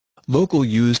Local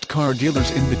used car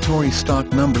dealers inventory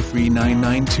stock number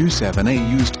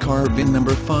 39927A used car VIN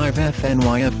number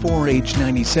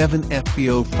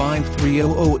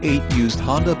 5FNYF4H97FBO53008 used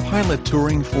Honda Pilot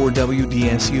Touring 4WD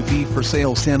SUV for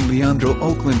sale San Leandro,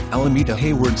 Oakland, Alameda,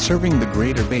 Hayward serving the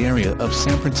Greater Bay Area of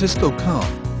San Francisco.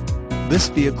 This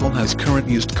vehicle has current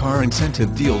used car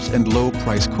incentive deals and low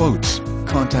price quotes.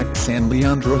 Contact San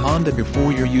Leandro Honda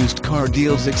before your used car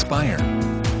deals expire.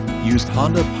 Used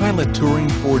Honda Pilot Touring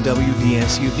 4WD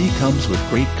SUV comes with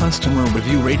great customer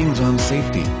review ratings on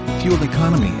safety, fuel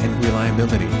economy and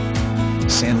reliability.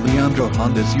 San Leandro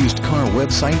Honda's used car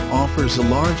website offers a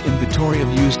large inventory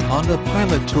of used Honda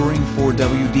Pilot Touring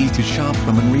 4WD to shop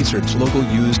from and research local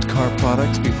used car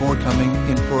products before coming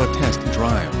in for a test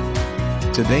drive.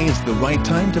 Today is the right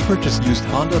time to purchase used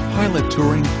Honda Pilot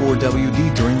Touring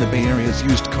 4WD during the Bay Area's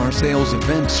used car sales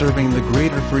event serving the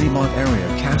greater Fremont area,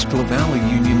 Castro Valley,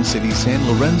 Union City, San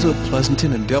Lorenzo,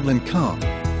 Pleasanton and Dublin.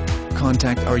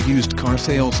 Contact our used car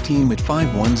sales team at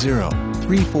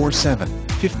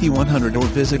 510-347-5100 or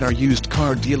visit our used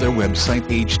car dealer website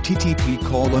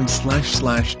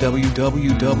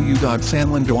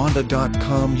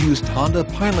http://www.sanleandrohonda.com. Used Honda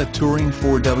Pilot Touring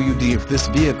 4WD. If this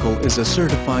vehicle is a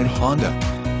certified Honda.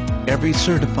 Every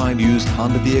certified used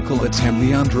Honda vehicle at San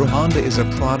Leandro Honda is a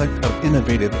product of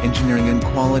innovative engineering and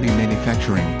quality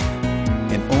manufacturing.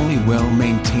 And only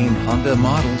well-maintained Honda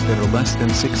models that are less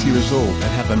than 6 years old and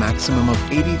have a maximum of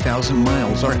 80,000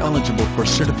 miles are eligible for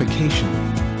certification.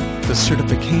 The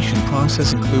certification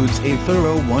process includes a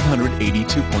thorough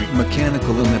 182-point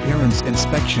mechanical and appearance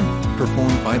inspection,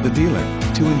 performed by the dealer,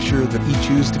 to ensure that each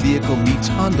used vehicle meets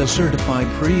Honda-certified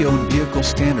pre-owned vehicle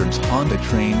standards.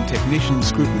 Honda-trained technicians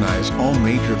scrutinize all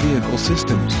major vehicle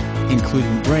systems,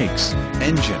 including brakes,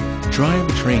 engine,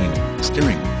 drivetrain,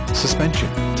 steering, suspension,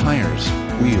 tires,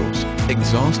 wheels,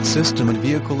 exhaust system and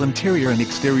vehicle interior and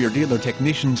exterior. Dealer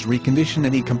technicians recondition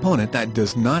any component that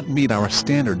does not meet our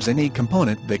standards. Any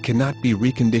component that cannot be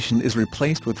reconditioned is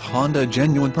replaced with Honda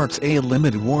Genuine Parts, a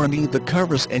limited warranty that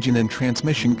covers engine and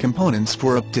transmission components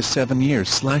for up to 7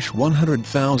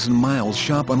 years/100,000 miles.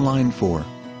 Shop online for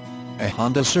a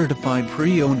Honda certified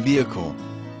pre-owned vehicle.